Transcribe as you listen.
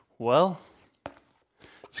Well,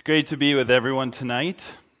 it's great to be with everyone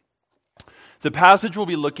tonight. The passage we'll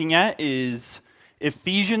be looking at is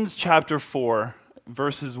Ephesians chapter 4,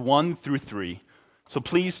 verses 1 through 3. So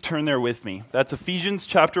please turn there with me. That's Ephesians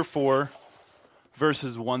chapter 4,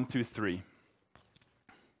 verses 1 through 3.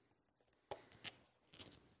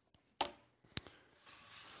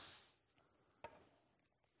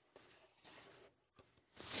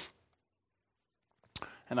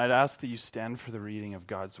 And I'd ask that you stand for the reading of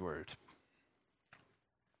God's word.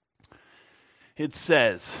 It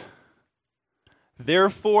says,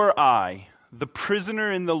 "Therefore I, the prisoner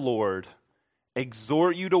in the Lord,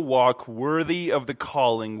 exhort you to walk worthy of the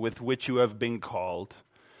calling with which you have been called,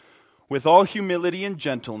 with all humility and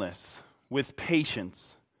gentleness, with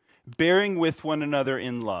patience, bearing with one another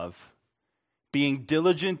in love, being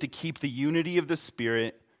diligent to keep the unity of the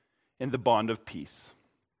Spirit in the bond of peace."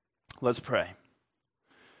 Let's pray.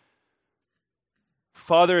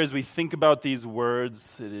 Father, as we think about these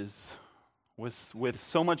words, it is with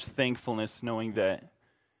so much thankfulness knowing that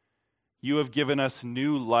you have given us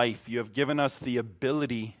new life. You have given us the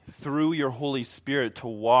ability through your Holy Spirit to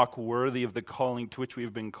walk worthy of the calling to which we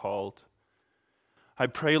have been called. I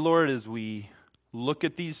pray, Lord, as we look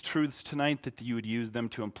at these truths tonight, that you would use them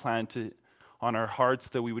to implant it on our hearts,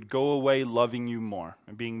 that we would go away loving you more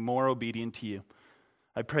and being more obedient to you.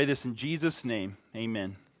 I pray this in Jesus' name.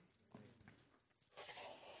 Amen.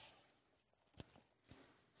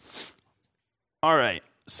 All right,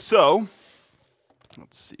 so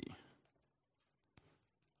let's see.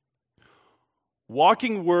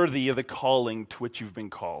 Walking worthy of the calling to which you've been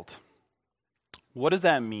called. What does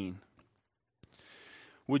that mean?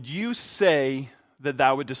 Would you say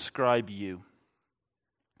that would describe you?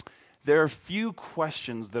 There are few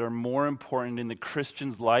questions that are more important in the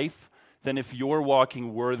Christian's life than if you're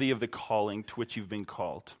walking worthy of the calling to which you've been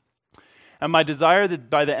called. And my desire that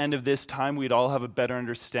by the end of this time, we'd all have a better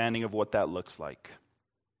understanding of what that looks like.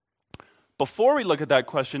 Before we look at that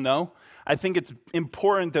question, though, I think it's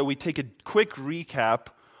important that we take a quick recap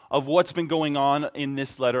of what's been going on in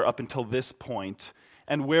this letter up until this point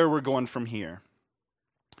and where we're going from here.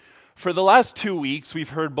 For the last 2 weeks, we've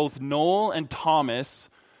heard both Noel and Thomas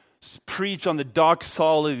preach on the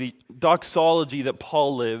doxology that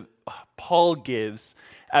Paul gives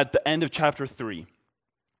at the end of chapter 3.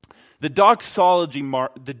 The doxology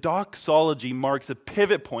marks a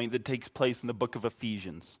pivot point that takes place in the book of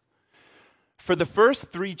Ephesians. For the first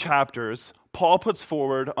 3 chapters, Paul puts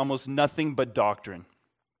forward almost nothing but doctrine.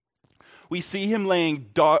 We see him laying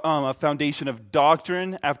a foundation of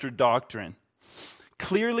doctrine after doctrine,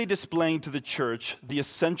 clearly displaying to the church the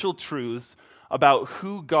essential truths about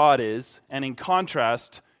who God is, and in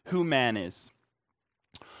contrast, who man is.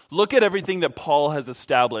 Look at everything that Paul has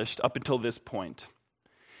established up until this point.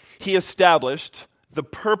 He established the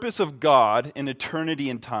purpose of God in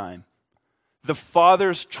eternity and time, the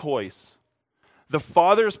Father's choice, the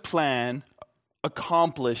Father's plan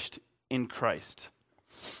accomplished in Christ,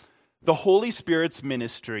 the Holy Spirit's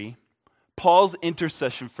ministry, Paul's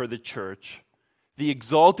intercession for the church, the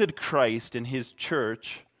exalted Christ and his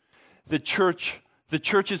church, the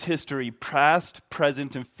church's history, past,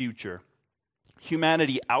 present, and future,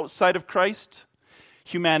 humanity outside of Christ,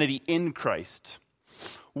 humanity in Christ,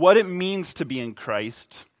 what it means to be in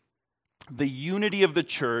Christ, the unity of the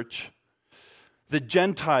church, the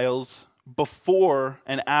Gentiles before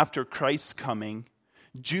and after Christ's coming,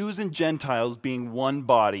 Jews and Gentiles being one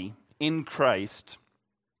body in Christ,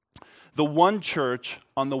 the one church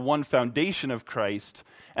on the one foundation of Christ,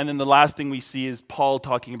 and then the last thing we see is Paul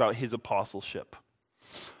talking about his apostleship.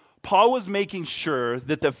 Paul was making sure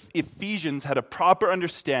that the Ephesians had a proper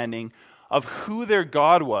understanding of who their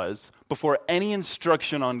God was before any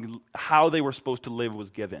instruction on how they were supposed to live was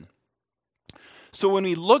given. So when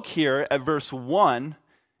we look here at verse 1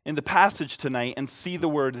 in the passage tonight and see the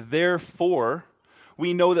word therefore,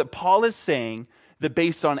 we know that Paul is saying that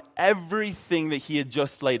based on everything that he had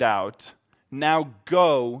just laid out, now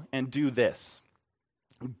go and do this.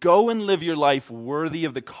 Go and live your life worthy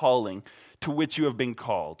of the calling to which you have been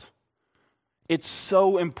called. It's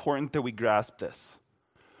so important that we grasp this.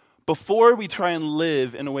 Before we try and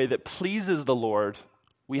live in a way that pleases the Lord,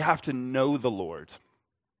 we have to know the Lord.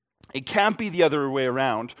 It can't be the other way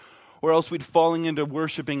around, or else we'd falling into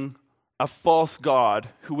worshiping a false God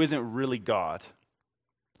who isn't really God.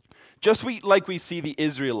 Just like we see the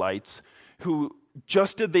Israelites, who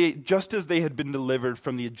just as they had been delivered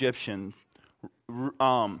from the Egyptians,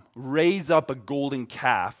 raise up a golden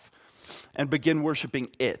calf and begin worshiping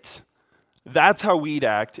it. That's how we'd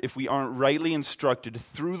act if we aren't rightly instructed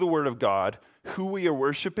through the Word of God who we are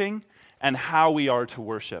worshiping and how we are to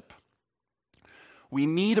worship. we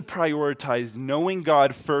need to prioritize knowing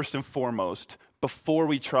God first and foremost before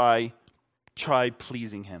we try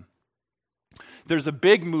pleasing him. There's a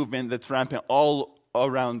big movement that's rampant all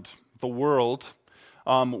around the world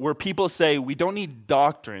where people say we don't need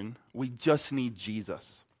doctrine, we just need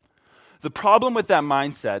Jesus. The problem with that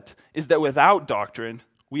mindset is that without doctrine,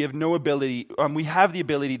 we have no ability. We have the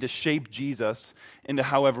ability to shape Jesus into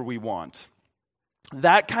however we want.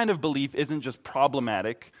 That kind of belief isn't just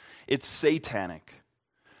problematic, it's satanic.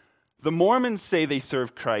 The Mormons say they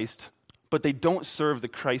serve Christ, but they don't serve the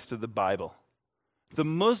Christ of the Bible. The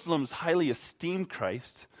Muslims highly esteem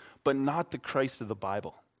Christ, but not the Christ of the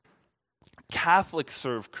Bible. Catholics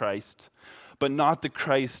serve Christ, but not the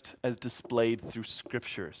Christ as displayed through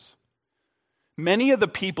scriptures. Many of the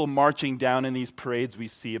people marching down in these parades we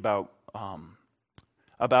see about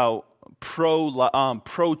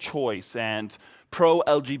pro-choice and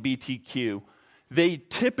pro-LGBTQ, they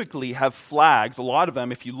typically have flags, a lot of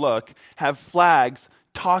them, if you look, have flags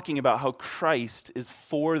talking about how Christ is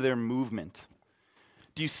for their movement.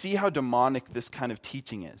 Do you see how demonic this kind of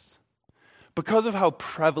teaching is? Because of how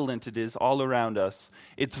prevalent it is all around us,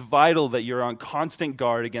 it's vital that you're on constant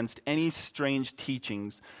guard against any strange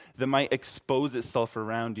teachings that might expose itself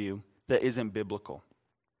around you that isn't biblical.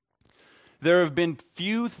 There have been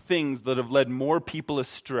few things that have led more people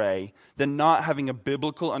astray than not having a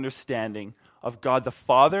biblical understanding of God the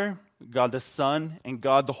Father, God the Son, and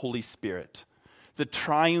God the Holy Spirit, the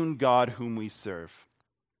triune God whom we serve.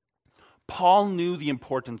 Paul knew the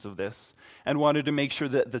importance of this and wanted to make sure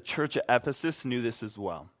that the church at Ephesus knew this as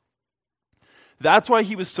well. That's why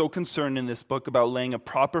he was so concerned in this book about laying a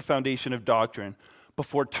proper foundation of doctrine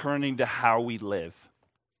before turning to how we live.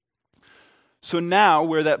 So now,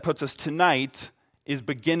 where that puts us tonight is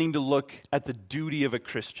beginning to look at the duty of a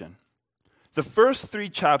Christian. The first 3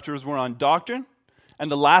 chapters were on doctrine, and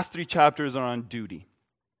the last 3 chapters are on duty.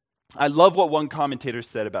 I love what one commentator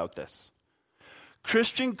said about this.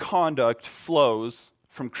 Christian conduct flows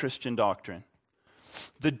from Christian doctrine.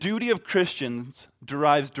 The duty of Christians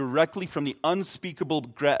derives directly from the unspeakable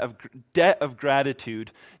debt of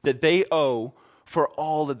gratitude that they owe for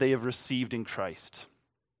all that they have received in Christ.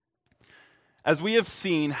 As we have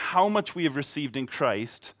seen how much we have received in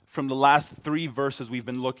Christ from the last 3 verses we've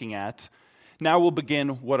been looking at, now we'll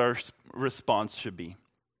begin what our response should be.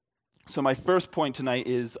 So my first point tonight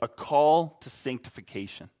is a call to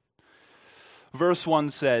sanctification. Verse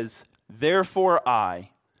 1 says, "Therefore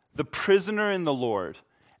I, the prisoner in the Lord,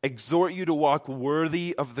 exhort you to walk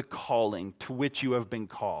worthy of the calling to which you have been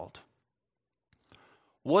called."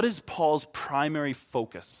 What is Paul's primary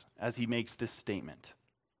focus as he makes this statement?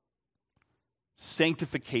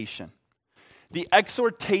 Sanctification. The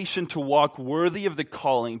exhortation to walk worthy of the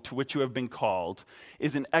calling to which you have been called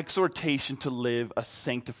is an exhortation to live a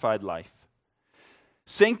sanctified life.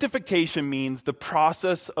 Sanctification means the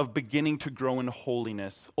process of beginning to grow in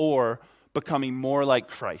holiness or becoming more like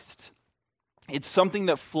Christ. It's something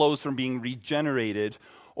that flows from being regenerated,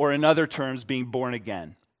 or in other terms, being born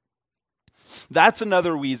again. That's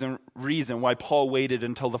another reason why Paul waited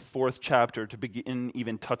until the 4th chapter to begin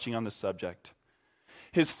even touching on the subject.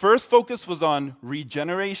 His first focus was on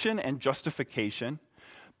regeneration and justification,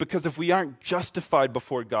 because if we aren't justified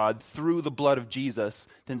before God through the blood of Jesus,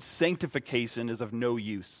 then sanctification is of no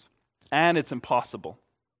use, and it's impossible.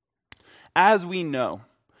 As we know,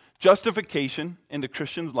 justification in the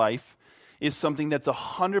Christian's life is something that's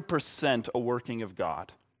 100% a working of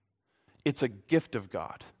God. It's a gift of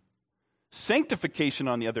God. Sanctification,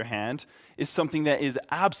 on the other hand, is something that is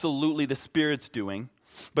absolutely the Spirit's doing,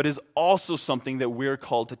 but is also something that we're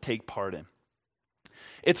called to take part in.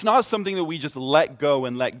 It's not something that we just let go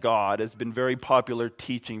and let God, has been very popular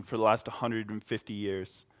teaching for the last 150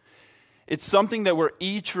 years. It's something that we're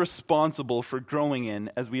each responsible for growing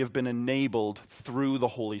in as we have been enabled through the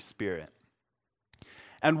Holy Spirit.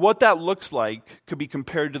 And what that looks like could be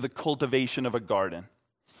compared to the cultivation of a garden.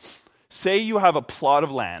 Say you have a plot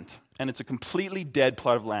of land, and it's a completely dead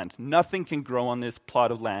plot of land. Nothing can grow on this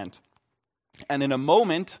plot of land. And in a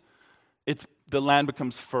moment, the land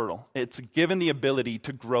becomes fertile. It's given the ability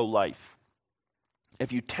to grow life.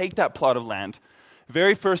 If you take that plot of land,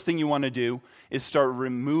 very first thing you want to do is start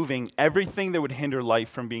removing everything that would hinder life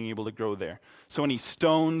from being able to grow there. So any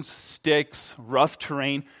stones, sticks, rough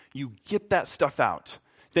terrain, you get that stuff out.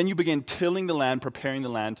 Then you begin tilling the land, preparing the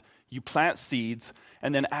land. You plant seeds,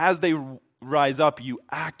 and then as they rise up, you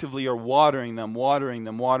actively are watering them.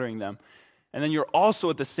 And then you're also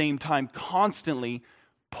at the same time constantly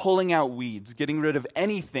pulling out weeds, getting rid of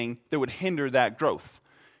anything that would hinder that growth.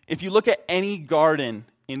 If you look at any garden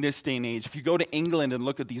in this day and age, if you go to England and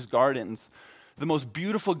look at these gardens, the most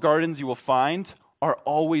beautiful gardens you will find are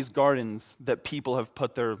always gardens that people have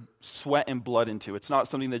put their sweat and blood into. It's not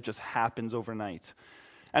something that just happens overnight.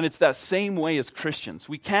 And it's that same way as Christians.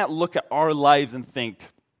 We can't look at our lives and think,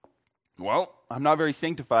 well, I'm not very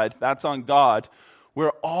sanctified. That's on God.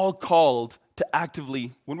 We're all called to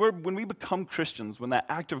actively, when we become Christians, when that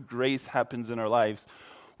act of grace happens in our lives,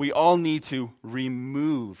 we all need to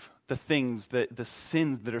remove the things, the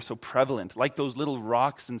sins that are so prevalent, like those little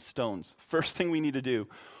rocks and stones. First thing we need to do,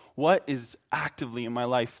 what is actively in my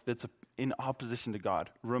life that's in opposition to God?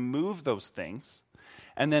 Remove those things.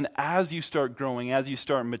 And then as you start growing, as you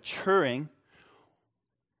start maturing,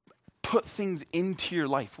 put things into your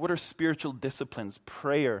life. What are spiritual disciplines?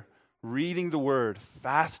 Prayer, reading the word,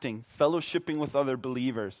 fasting, fellowshipping with other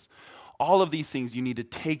believers. All of these things, you need to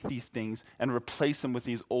take these things and replace them with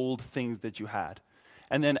these old things that you had.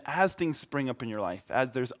 And then as things spring up in your life,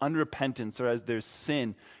 as there's unrepentance or as there's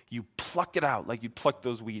sin, you pluck it out like you pluck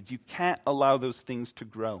those weeds. You can't allow those things to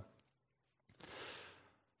grow.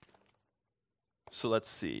 So let's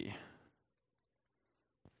see.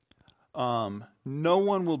 No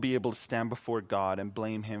one will be able to stand before God and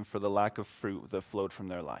blame him for the lack of fruit that flowed from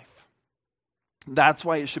their life. That's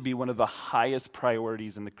why it should be one of the highest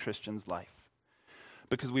priorities in the Christian's life.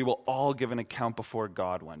 Because we will all give an account before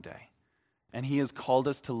God one day. And he has called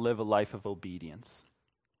us to live a life of obedience.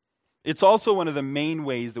 It's also one of the main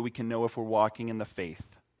ways that we can know if we're walking in the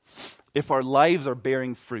faith. If our lives are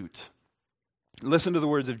bearing fruit. Listen to the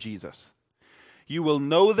words of Jesus. You will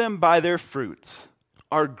know them by their fruits.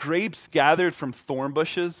 Are grapes gathered from thorn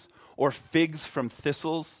bushes or figs from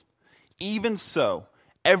thistles? Even so,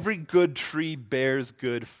 every good tree bears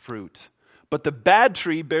good fruit, but the bad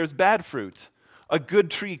tree bears bad fruit. A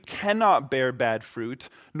good tree cannot bear bad fruit,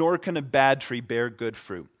 nor can a bad tree bear good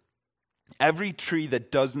fruit. Every tree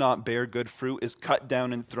that does not bear good fruit is cut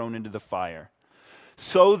down and thrown into the fire.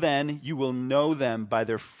 So then you will know them by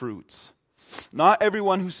their fruits. Not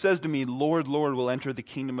everyone who says to me, Lord, Lord, will enter the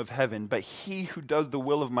kingdom of heaven, but he who does the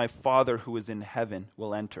will of my Father who is in heaven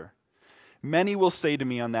will enter. Many will say to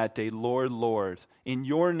me on that day, Lord, Lord, in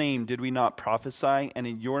your name did we not prophesy, and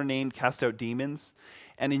in your name cast out demons,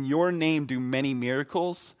 and in your name do many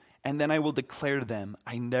miracles? And then I will declare to them,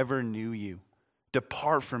 I never knew you.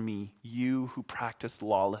 Depart from me, you who practice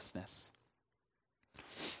lawlessness.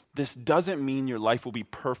 This doesn't mean your life will be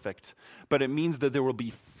perfect, but it means that there will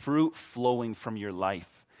be fruit flowing from your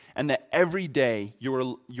life, and that every day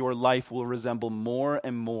your life will resemble more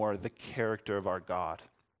and more the character of our God.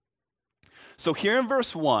 So here in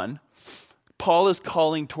verse 1, Paul is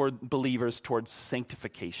calling toward believers towards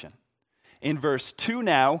sanctification. In verse 2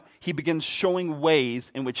 now, he begins showing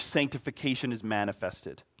ways in which sanctification is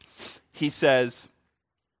manifested. He says,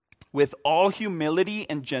 with all humility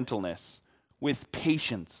and gentleness, with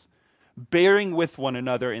patience, bearing with one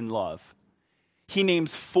another in love. He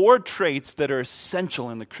names 4 traits that are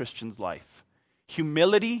essential in the Christian's life: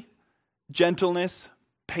 humility, gentleness,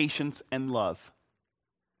 patience, and love.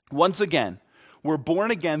 Once again, we're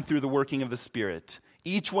born again through the working of the Spirit.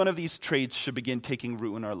 Each one of these traits should begin taking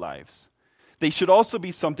root in our lives. They should also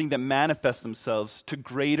be something that manifests themselves to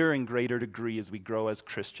greater and greater degree as we grow as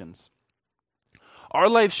Christians. Our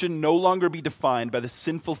lives should no longer be defined by the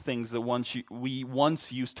sinful things that we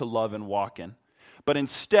once used to love and walk in. But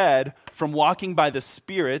instead, from walking by the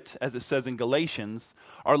Spirit, as it says in Galatians,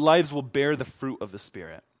 our lives will bear the fruit of the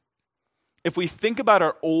Spirit. If we think about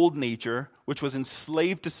our old nature, which was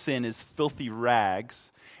enslaved to sin, as filthy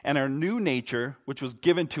rags, and our new nature, which was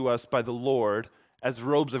given to us by the Lord as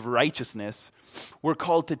robes of righteousness, we're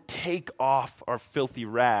called to take off our filthy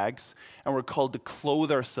rags, and we're called to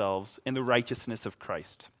clothe ourselves in the righteousness of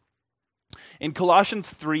Christ. In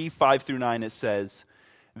Colossians 3:5-9, it says,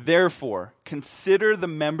 therefore, consider the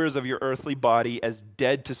members of your earthly body as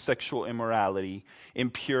dead to sexual immorality,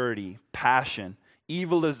 impurity, passion,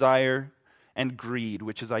 evil desire, and greed,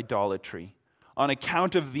 which is idolatry. On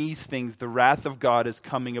account of these things, the wrath of God is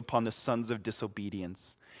coming upon the sons of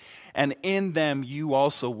disobedience. And in them you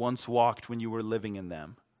also once walked when you were living in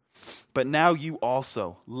them. But now you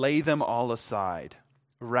also lay them all aside: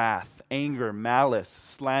 wrath, anger, malice,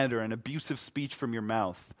 slander, and abusive speech from your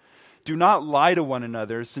mouth. Do not lie to one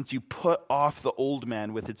another, since you put off the old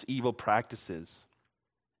man with its evil practices.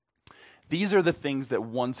 These are the things that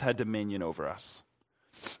once had dominion over us.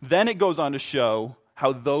 Then it goes on to show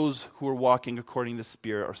how those who are walking according to the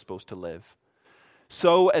Spirit are supposed to live.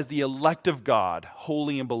 So as the elect of God,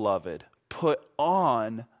 holy and beloved, put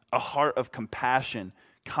on a heart of compassion,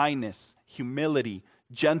 kindness, humility,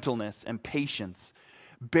 gentleness, and patience,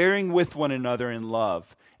 bearing with one another in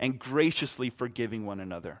love, and graciously forgiving one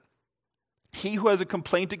another. He who has a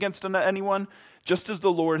complaint against anyone, just as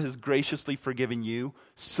the Lord has graciously forgiven you,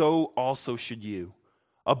 so also should you.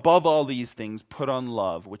 Above all these things, put on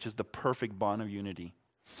love, which is the perfect bond of unity.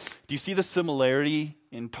 Do you see the similarity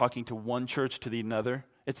in talking to one church to the another?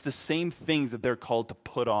 It's the same things that they're called to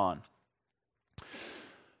put on.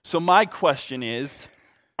 So my question is,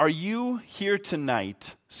 are you here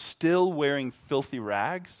tonight still wearing filthy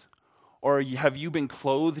rags? Or have you been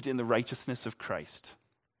clothed in the righteousness of Christ?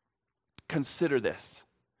 Consider this.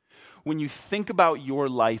 When you think about your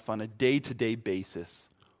life on a day-to-day basis,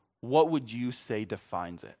 what would you say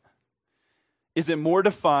defines it? Is it more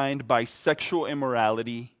defined by sexual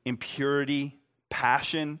immorality, impurity,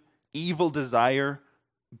 passion, evil desire,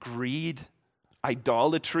 greed,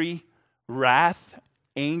 idolatry, wrath,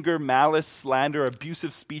 anger, malice, slander,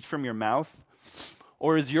 abusive speech from your mouth?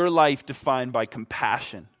 Or is your life defined by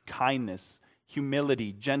compassion, kindness,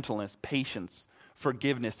 humility, gentleness, patience,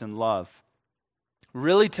 forgiveness, and love?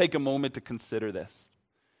 Really take a moment to consider this.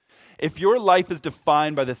 If your life is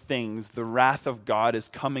defined by the things the wrath of God is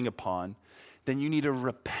coming upon, then you need to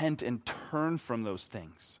repent and turn from those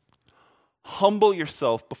things. Humble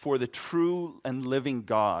yourself before the true and living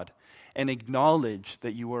God and acknowledge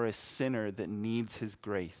that you are a sinner that needs his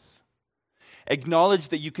grace. Acknowledge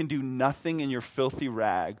that you can do nothing in your filthy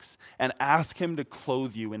rags and ask him to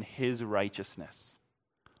clothe you in his righteousness.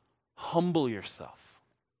 Humble yourself.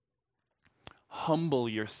 Humble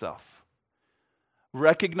yourself.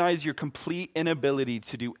 Recognize your complete inability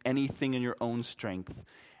to do anything in your own strength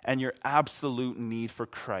and your absolute need for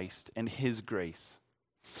Christ and his grace.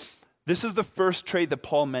 This is the first trait that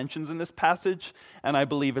Paul mentions in this passage, and I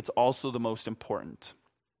believe it's also the most important.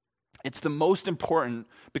 It's the most important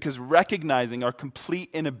because recognizing our complete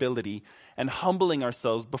inability and humbling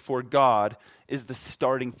ourselves before God is the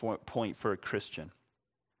starting point for a Christian.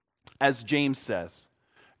 As James says,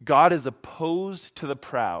 God is opposed to the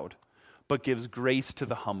proud, but gives grace to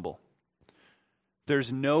the humble.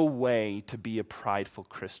 There's no way to be a prideful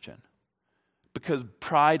Christian because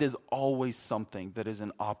pride is always something that is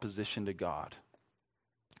in opposition to God.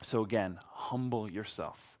 So again, humble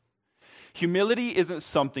yourself. Humility isn't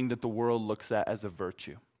something that the world looks at as a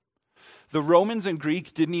virtue. The Romans and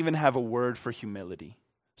Greeks didn't even have a word for humility.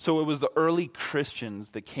 So it was the early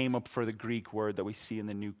Christians that came up for the Greek word that we see in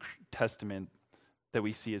the New Testament that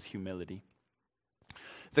we see as humility.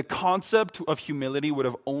 The concept of humility would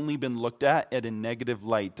have only been looked at a negative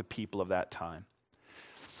light to people of that time.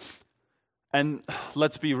 And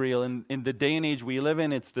let's be real, in the day and age we live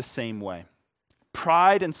in, it's the same way.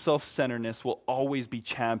 Pride and self-centeredness will always be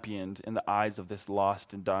championed in the eyes of this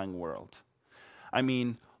lost and dying world. I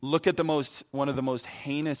mean, look at one of the most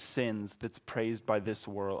heinous sins that's praised by this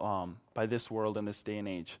world in this day and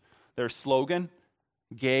age. Their slogan,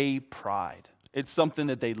 gay pride. It's something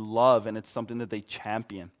that they love and it's something that they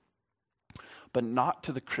champion. But not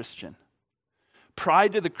to the Christian.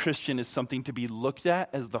 Pride to the Christian is something to be looked at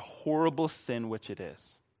as the horrible sin which it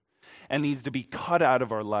is, and needs to be cut out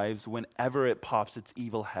of our lives whenever it pops its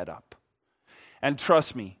evil head up. And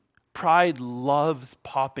trust me, pride loves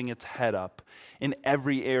popping its head up in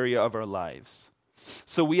every area of our lives.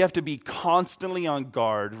 So we have to be constantly on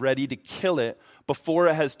guard, ready to kill it before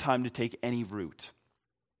it has time to take any root.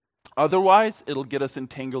 Otherwise, it'll get us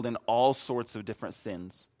entangled in all sorts of different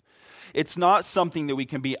sins. It's not something that we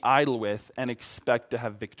can be idle with and expect to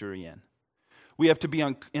have victory in. We have to be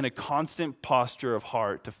in a constant posture of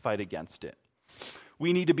heart to fight against it.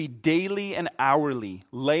 We need to be daily and hourly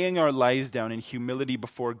laying our lives down in humility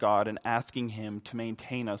before God and asking him to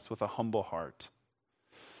maintain us with a humble heart.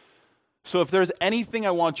 So if there's anything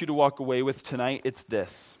I want you to walk away with tonight, it's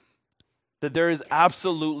this: that there is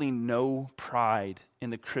absolutely no pride in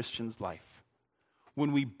the Christian's life.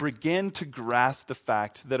 When we begin to grasp the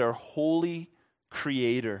fact that our holy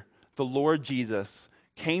Creator, the Lord Jesus,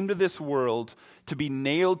 came to this world to be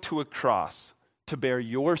nailed to a cross, to bear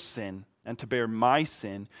your sin and to bear my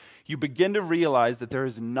sin, you begin to realize that there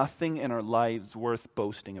is nothing in our lives worth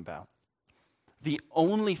boasting about. The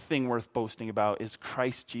only thing worth boasting about is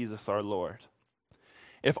Christ Jesus our Lord.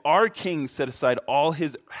 If our King set aside all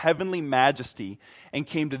his heavenly majesty and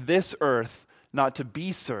came to this earth not to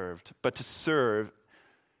be served, but to serve,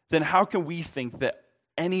 then how can we think that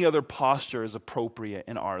any other posture is appropriate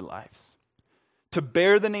in our lives? To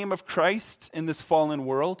bear the name of Christ in this fallen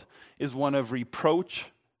world is one of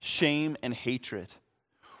reproach, shame, and hatred.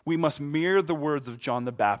 We must mirror the words of John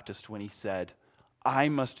the Baptist when he said, "I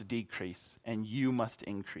must decrease and you must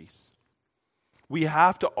increase." We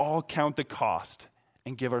have to all count the cost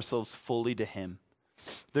and give ourselves fully to him.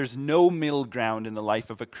 There's no middle ground in the life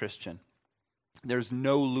of a Christian. There's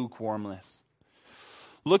no lukewarmness.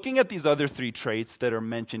 Looking at these other three traits that are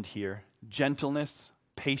mentioned here, gentleness,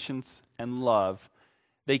 patience, and love,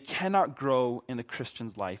 they cannot grow in a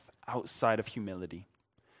Christian's life outside of humility.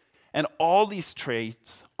 And all these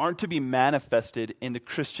traits aren't to be manifested in the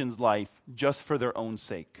Christian's life just for their own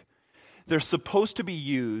sake. They're supposed to be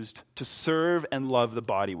used to serve and love the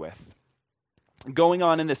body with. Going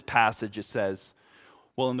on in this passage, it says,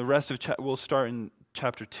 well, in the rest of we'll start in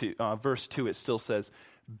chapter 2, verse 2, it still says,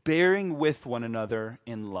 bearing with one another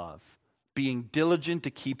in love, being diligent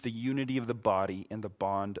to keep the unity of the body in the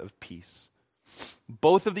bond of peace.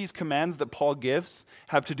 Both of these commands that Paul gives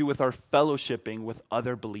have to do with our fellowshipping with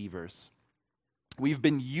other believers. We've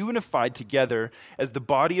been unified together as the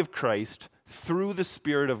body of Christ through the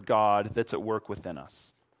Spirit of God that's at work within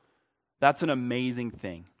us. That's an amazing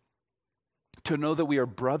thing. To know that we are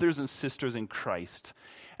brothers and sisters in Christ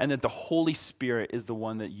and that the Holy Spirit is the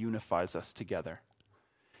one that unifies us together.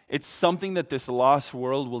 It's something that this lost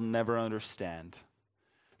world will never understand.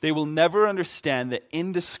 They will never understand the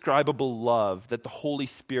indescribable love that the Holy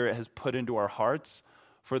Spirit has put into our hearts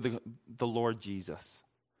for the Lord Jesus.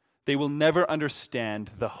 They will never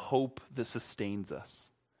understand the hope that sustains us.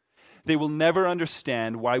 They will never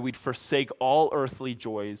understand why we'd forsake all earthly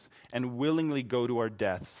joys and willingly go to our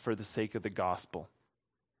deaths for the sake of the gospel.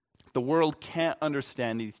 The world can't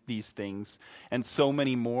understand these things and so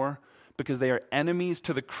many more because they are enemies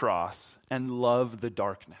to the cross and love the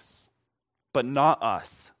darkness. But not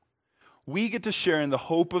us. We get to share in the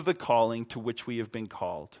hope of the calling to which we have been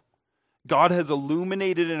called. God has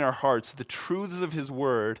illuminated in our hearts the truths of his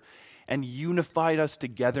word and unified us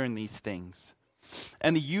together in these things.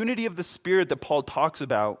 And the unity of the Spirit that Paul talks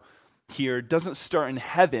about here doesn't start in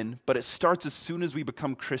heaven, but it starts as soon as we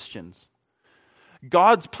become Christians.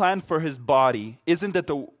 God's plan for his body isn't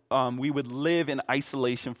that we would live in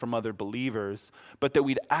isolation from other believers, but that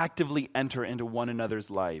we'd actively enter into one another's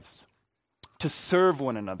lives, to serve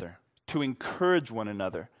one another, to encourage one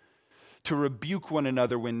another, to rebuke one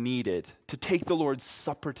another when needed, to take the Lord's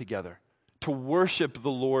Supper together, to worship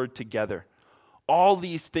the Lord together. All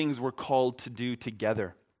these things we're called to do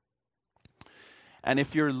together. And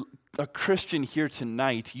if you're a Christian here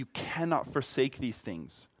tonight, you cannot forsake these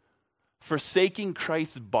things. Forsaking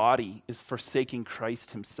Christ's body is forsaking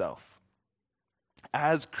Christ himself.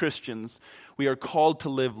 As Christians, we are called to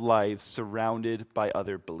live lives surrounded by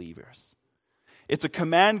other believers. It's a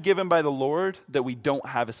command given by the Lord that we don't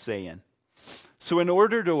have a say in. So in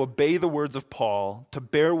order to obey the words of Paul, to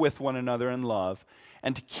bear with one another in love,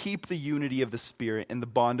 and to keep the unity of the Spirit in the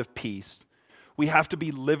bond of peace, we have to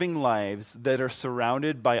be living lives that are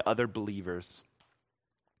surrounded by other believers.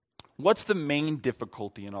 What's the main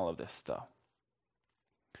difficulty in all of this, though?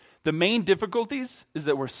 The main difficulties is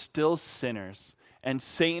that we're still sinners, and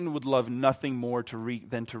Satan would love nothing more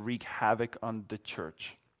than to wreak havoc on the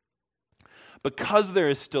church. Because there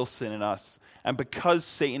is still sin in us, and because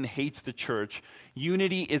Satan hates the church,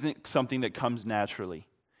 unity isn't something that comes naturally.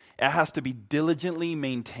 It has to be diligently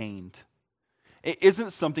maintained. It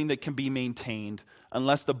isn't something that can be maintained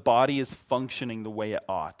unless the body is functioning the way it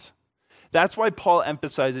ought. That's why Paul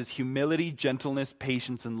emphasizes humility, gentleness,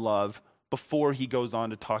 patience, and love before he goes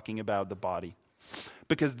on to talking about the body.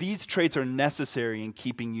 Because these traits are necessary in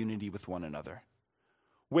keeping unity with one another.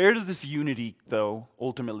 Where does this unity, though,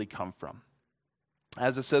 ultimately come from?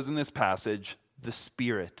 As it says in this passage, the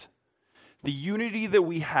Spirit. The unity that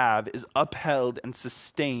we have is upheld and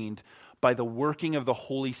sustained by the working of the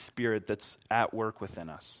Holy Spirit that's at work within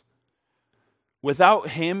us. Without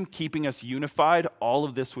him keeping us unified, all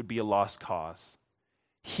of this would be a lost cause.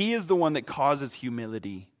 He is the one that causes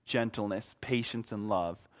humility, gentleness, patience, and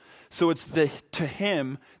love. So it's to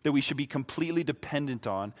him that we should be completely dependent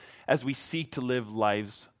on as we seek to live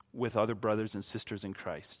lives with other brothers and sisters in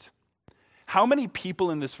Christ. How many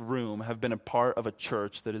people in this room have been a part of a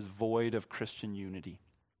church that is void of Christian unity?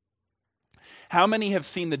 How many have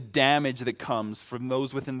seen the damage that comes from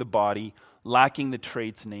those within the body lacking the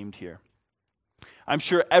traits named here? I'm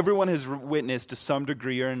sure everyone has witnessed to some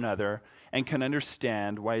degree or another and can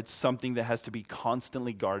understand why it's something that has to be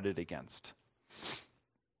constantly guarded against.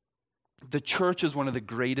 The church is one of the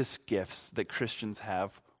greatest gifts that Christians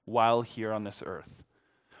have while here on this earth.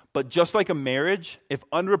 But just like a marriage, if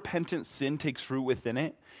unrepentant sin takes root within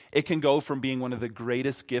it, it can go from being one of the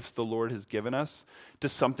greatest gifts the Lord has given us to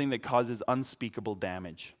something that causes unspeakable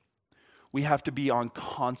damage. We have to be on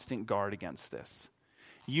constant guard against this.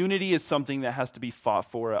 Unity is something that has to be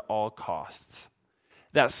fought for at all costs.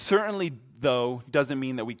 That certainly, though, doesn't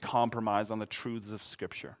mean that we compromise on the truths of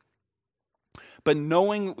Scripture. But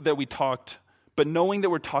knowing that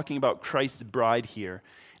we're talking about Christ's bride here,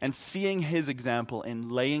 and seeing his example in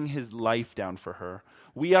laying his life down for her,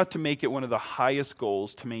 we ought to make it one of the highest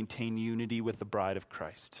goals to maintain unity with the bride of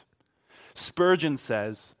Christ. Spurgeon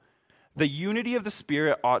says, "The unity of the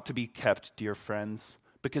Spirit ought to be kept, dear friends,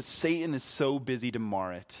 because Satan is so busy to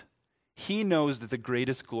mar it. He knows that the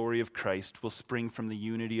greatest glory of Christ will spring from the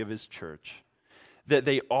unity of his church, that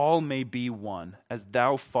they all may be one, as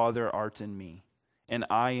thou, Father, art in me, and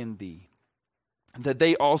I in thee, that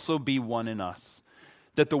they also be one in us,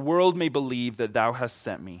 that the world may believe that thou hast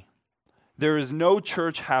sent me. There is no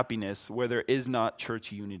church happiness where there is not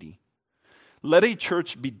church unity. Let a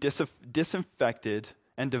church be disinfected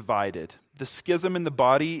and divided. The schism in the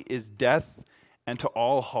body is death, and to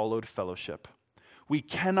all hallowed fellowship. We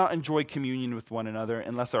cannot enjoy communion with one another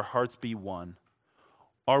unless our hearts be one.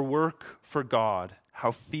 Our work for God,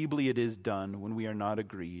 how feebly it is done when we are not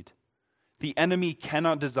agreed. The enemy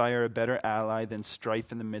cannot desire a better ally than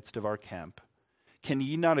strife in the midst of our camp. Can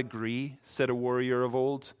ye not agree, said a warrior of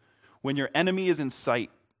old? When your enemy is in sight,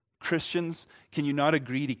 Christians, can you not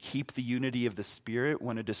agree to keep the unity of the Spirit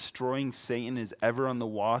when a destroying Satan is ever on the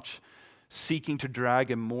watch, seeking to drag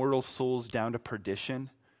immortal souls down to perdition?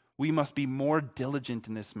 We must be more diligent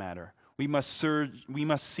in this matter. We must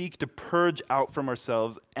seek to purge out from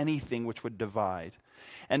ourselves anything which would divide,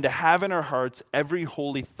 and to have in our hearts every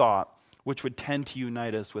holy thought which would tend to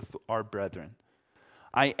unite us with our brethren.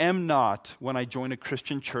 I am not, when I join a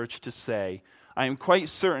Christian church, to say, I am quite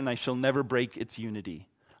certain I shall never break its unity.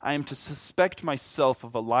 I am to suspect myself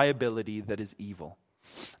of a liability that is evil,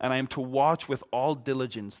 and I am to watch with all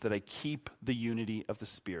diligence that I keep the unity of the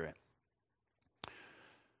Spirit.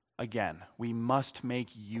 Again, we must make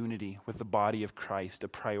unity with the body of Christ a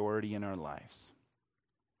priority in our lives.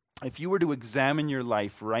 If you were to examine your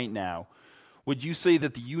life right now, would you say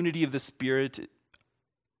that the unity of the Spirit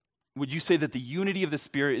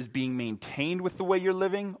is being maintained with the way you're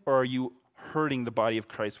living, or are you hurting the body of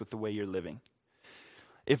Christ with the way you're living?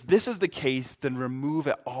 If this is the case, then remove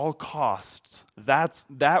at all costs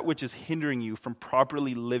that which is hindering you from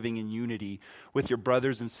properly living in unity with your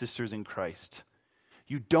brothers and sisters in Christ.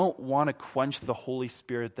 You don't want to quench the Holy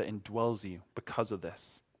Spirit that indwells you because of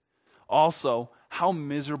this. Also, how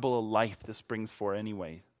miserable a life this brings for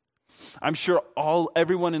anyway. I'm sure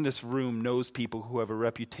everyone in this room knows people who have a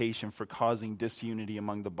reputation for causing disunity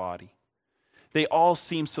among the body. They all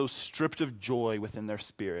seem so stripped of joy within their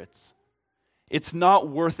spirits. It's not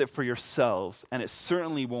worth it for yourselves, and it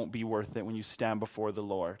certainly won't be worth it when you stand before the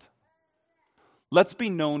Lord. Let's be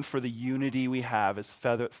known for the unity we have as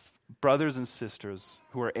brothers and sisters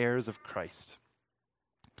who are heirs of Christ.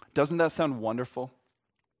 Doesn't that sound wonderful?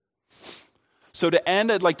 So to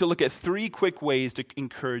end, I'd like to look at 3 quick ways to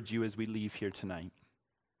encourage you as we leave here tonight.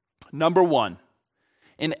 Number 1,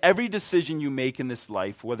 in every decision you make in this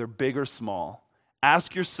life, whether big or small,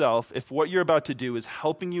 ask yourself if what you're about to do is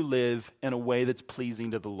helping you live in a way that's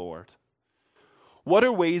pleasing to the Lord. What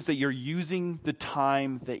are ways that you're using the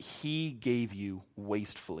time that He gave you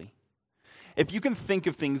wastefully? If you can think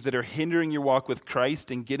of things that are hindering your walk with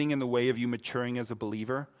Christ and getting in the way of you maturing as a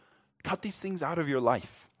believer, cut these things out of your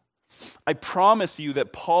life. I promise you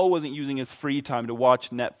that Paul wasn't using his free time to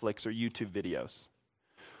watch Netflix or YouTube videos.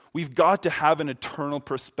 We've got to have an eternal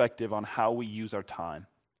perspective on how we use our time.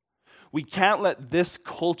 We can't let this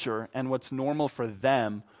culture and what's normal for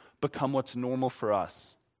them become what's normal for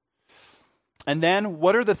us. And then,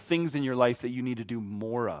 what are the things in your life that you need to do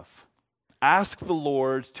more of? Ask the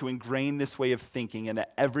Lord to ingrain this way of thinking into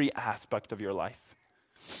every aspect of your life.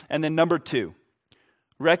 And then number 2,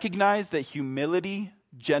 recognize that humility,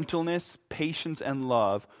 gentleness, patience, and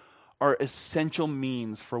love are essential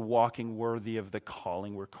means for walking worthy of the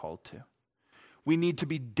calling we're called to. We need to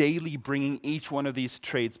be daily bringing each one of these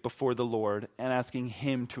traits before the Lord and asking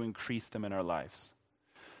Him to increase them in our lives.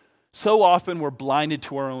 So often we're blinded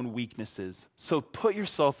to our own weaknesses. So put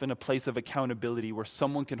yourself in a place of accountability where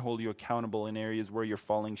someone can hold you accountable in areas where you're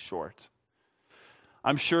falling short.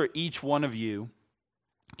 I'm sure each one of you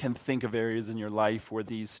can think of areas in your life where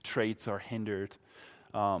these traits are hindered.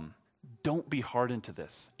 Don't be hardened to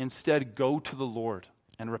this. Instead, go to the Lord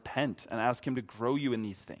and repent and ask Him to grow you in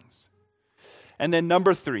these things. And then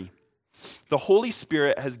number 3, the Holy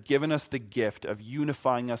Spirit has given us the gift of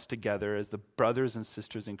unifying us together as the brothers and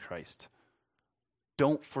sisters in Christ.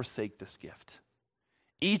 Don't forsake this gift.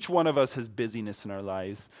 Each one of us has busyness in our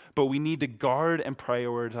lives, but we need to guard and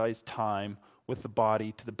prioritize time with the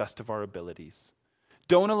body to the best of our abilities.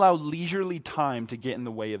 Don't allow leisurely time to get in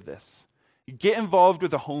the way of this. Get involved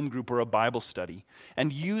with a home group or a Bible study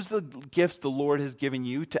and use the gifts the Lord has given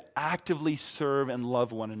you to actively serve and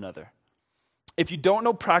love one another. If you don't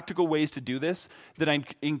know practical ways to do this, then I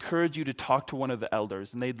encourage you to talk to one of the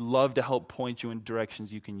elders, and they'd love to help point you in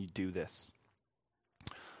directions you can do this.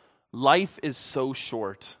 Life is so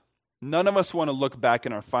short. None of us want to look back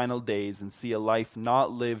in our final days and see a life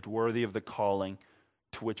not lived worthy of the calling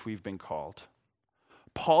to which we've been called.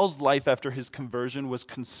 Paul's life after his conversion was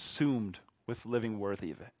consumed with living worthy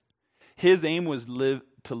of it. His aim was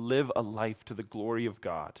to live a life to the glory of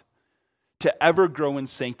God, to ever grow in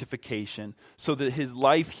sanctification so that his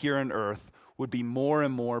life here on earth would be more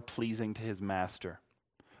and more pleasing to his master.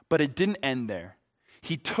 But it didn't end there.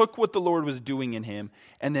 He took what the Lord was doing in him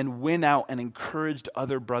and then went out and encouraged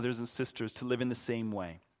other brothers and sisters to live in the same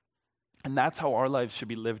way. And that's how our lives should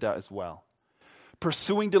be lived out as well.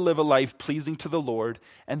 Pursuing to live a life pleasing to the Lord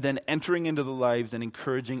and then entering into the lives and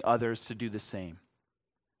encouraging others to do the same.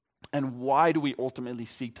 And why do we ultimately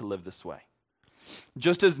seek to live this way?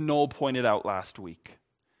 Just as Noel pointed out last week,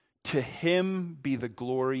 to him be the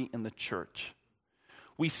glory in the church.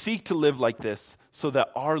 We seek to live like this so that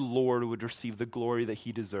our Lord would receive the glory that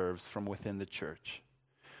he deserves from within the church.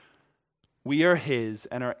 We are his,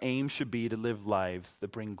 and our aim should be to live lives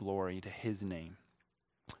that bring glory to his name.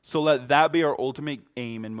 So let that be our ultimate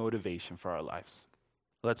aim and motivation for our lives.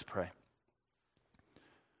 Let's pray.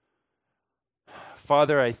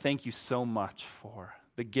 Father, I thank you so much for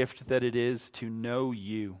the gift that it is to know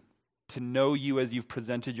you as you've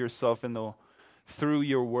presented yourself through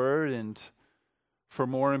your word, and for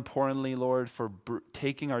more importantly, Lord, for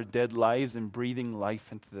taking our dead lives and breathing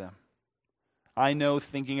life into them. I know,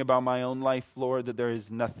 thinking about my own life, Lord, that there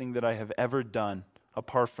is nothing that I have ever done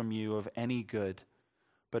apart from you of any good,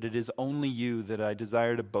 but it is only you that I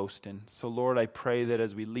desire to boast in. So, Lord, I pray that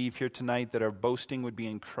as we leave here tonight, that our boasting would be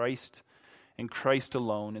in Christ and Christ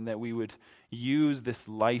alone, and that we would use this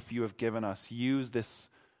life you have given us, use this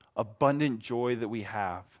abundant joy that we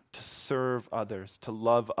have to serve others, to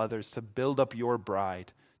love others, to build up your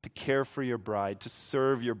bride, to care for your bride, to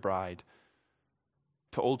serve your bride,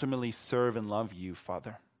 to ultimately serve and love you,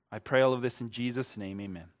 Father. I pray all of this in Jesus' name,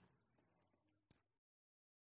 amen.